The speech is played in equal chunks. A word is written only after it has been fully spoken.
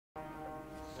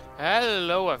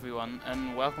Hello everyone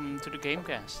and welcome to the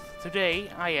Gamecast.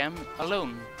 Today I am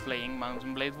alone playing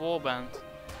Mount&Blade Warband.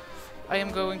 I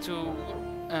am going to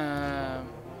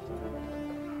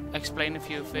explain a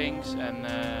few things and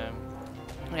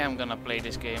yeah, I'm gonna play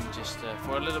this game just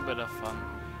for a little bit of fun.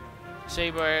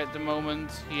 Saber at the moment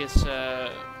he is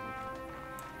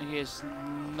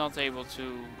not able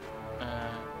to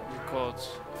record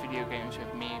video games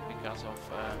with me because of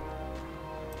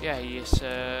yeah, he is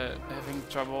having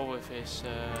trouble with his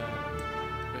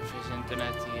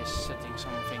internet. He is setting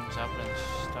some things up and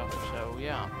stuff, so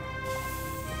yeah.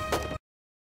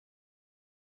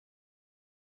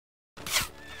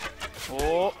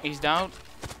 Oh, he's down.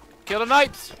 Kill the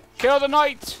knight! Kill the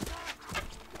knight!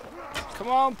 Come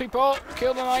on, people!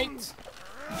 Kill the knight!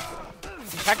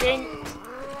 He's hacking!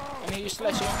 And he's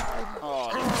slashing.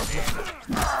 Oh,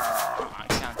 I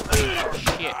can't do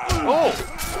shit. Oh!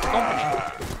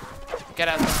 Company! Get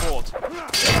out of the fort.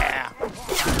 Yeah!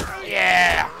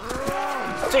 Yeah!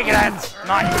 Take it out!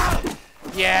 Nice!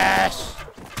 Yes!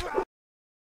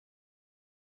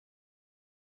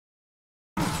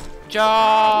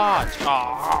 Charge!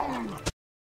 Oh.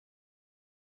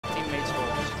 Teammates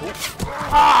falls.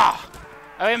 Ah!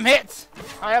 I am hit!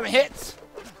 I am hit!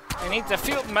 I need the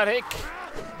field medic.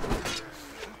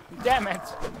 Damn it!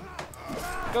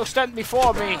 Go stand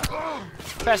before me,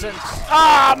 peasants!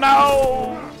 Ah,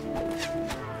 no!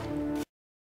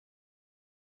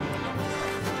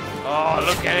 Oh,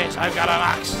 look at this! I've got an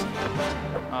axe.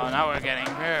 Oh, now we're getting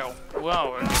real.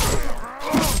 Well, we're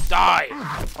die!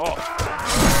 Oh,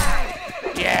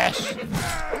 yes!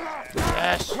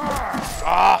 Yes!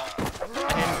 Ah!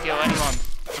 I didn't kill anyone.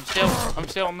 I'm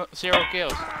still on 0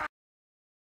 kills.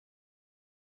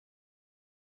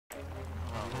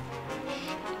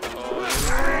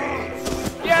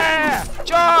 Yeah!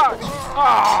 Charge!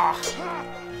 Ah!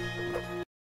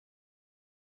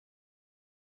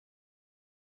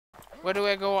 Where do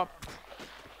I go up?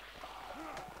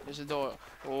 There's a door.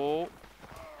 Oh.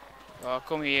 Oh,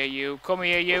 come here, you. Come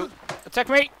here, you. Attack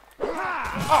me!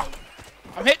 Oh!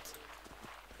 I'm hit!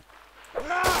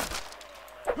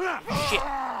 Shit.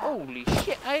 Holy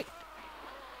shit,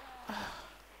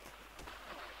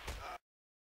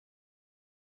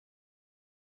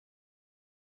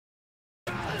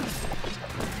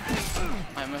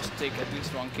 I must take at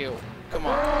least 1 kill. Come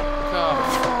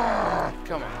on.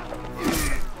 Come on.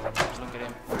 Look at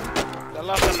him. The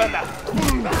last defender.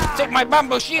 Take my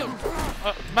bamboo shield.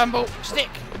 Bamboo stick.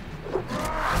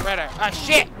 Better. Ah,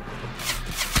 shit.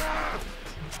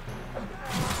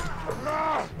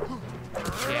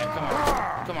 Yeah, come on.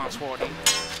 Come on, Swarty.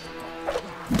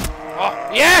 Oh,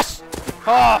 yes!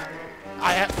 Oh,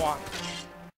 I had one.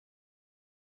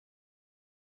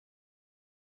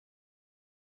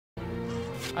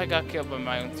 I got killed by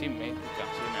my own teammate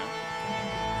because, you know.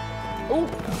 Oh!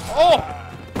 Oh!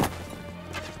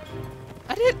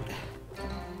 I did.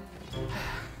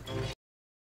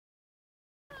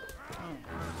 Oh.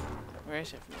 Where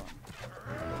is everyone?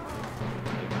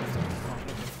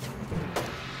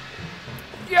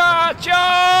 Yeah,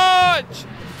 charge!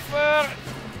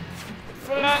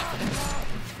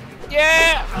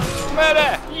 Yeah!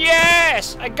 Murder!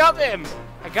 Yes! I got him!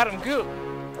 I got him good.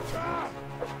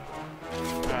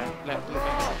 Alright,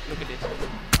 look at this.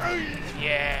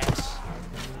 Yes!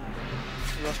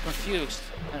 He was confused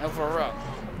and overrun.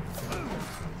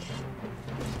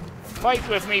 Fight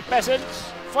with me,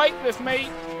 peasants! Fight with me!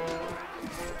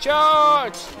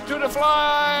 Charge! To the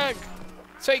flag!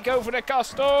 Take over the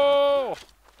castle!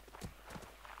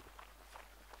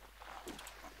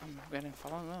 I'm getting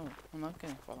followed? No, I'm not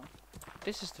getting followed.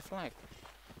 This is the flag.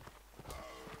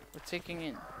 We're taking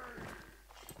in.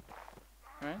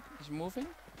 Right? It's moving?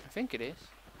 I think it is.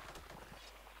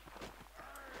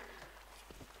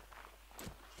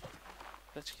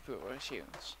 Let's keep it where it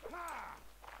shoots.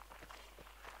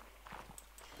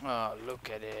 Oh, look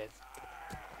at it.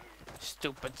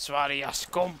 Stupid Swaria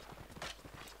scum.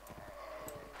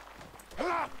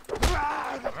 Oh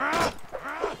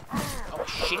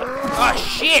shit. Oh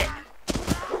shit!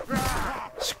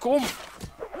 Scum!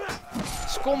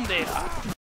 Scum there.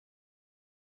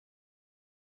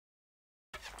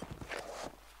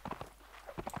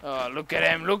 Oh, look at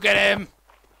him, look at him!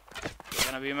 You're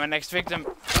gonna be my next victim,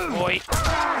 boy.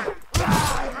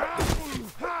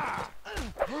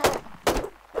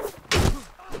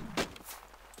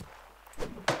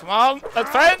 Come on,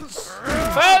 advance!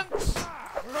 Fence!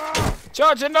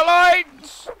 Charge in the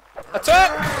lines!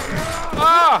 Attack!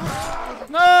 Ah!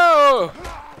 No!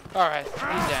 Alright, he's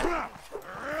dead.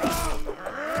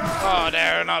 Oh,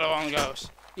 there another one goes.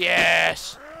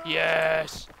 Yes!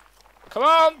 Yes! Come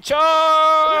on,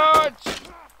 charge!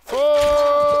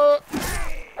 For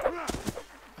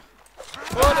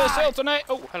alternate.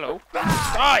 Oh, hello.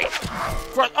 Die!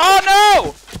 Oh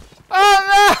no! Oh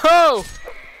no!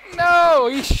 No!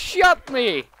 He shot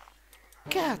me!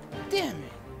 God damn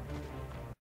it!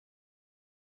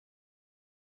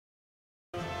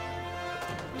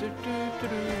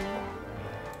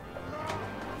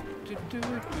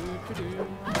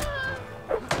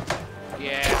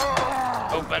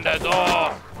 Yeah! Open the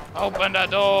door! Open the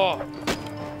door!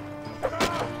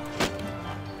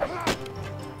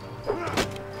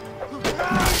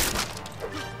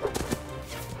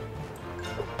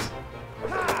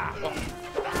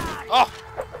 Oh!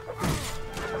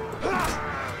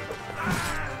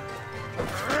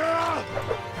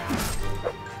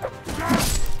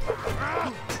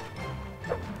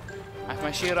 I have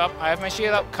my shield up. I have my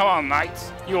shield up. Come on,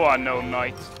 knight. You are no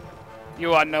knight.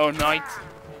 You are no knight.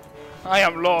 I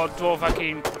am Lord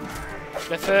Dworvakhiin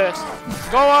the First.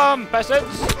 Go on,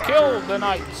 peasants. Kill the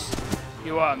knights.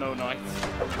 You are no knight.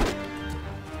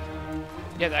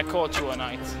 Yet I called you a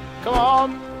knight. Come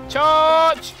on.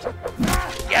 Charge!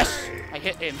 Yes! I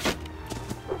hit him.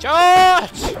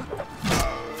 Charge!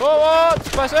 Forward,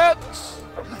 peasants!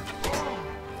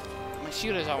 My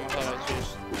shield is almost out of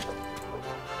juice.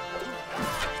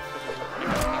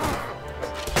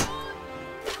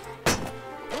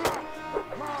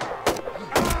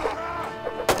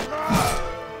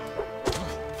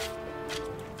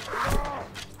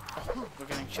 Oh, we're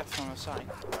getting shot from the side.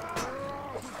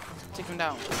 Take him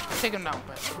down. Take him down,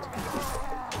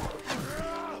 peasant.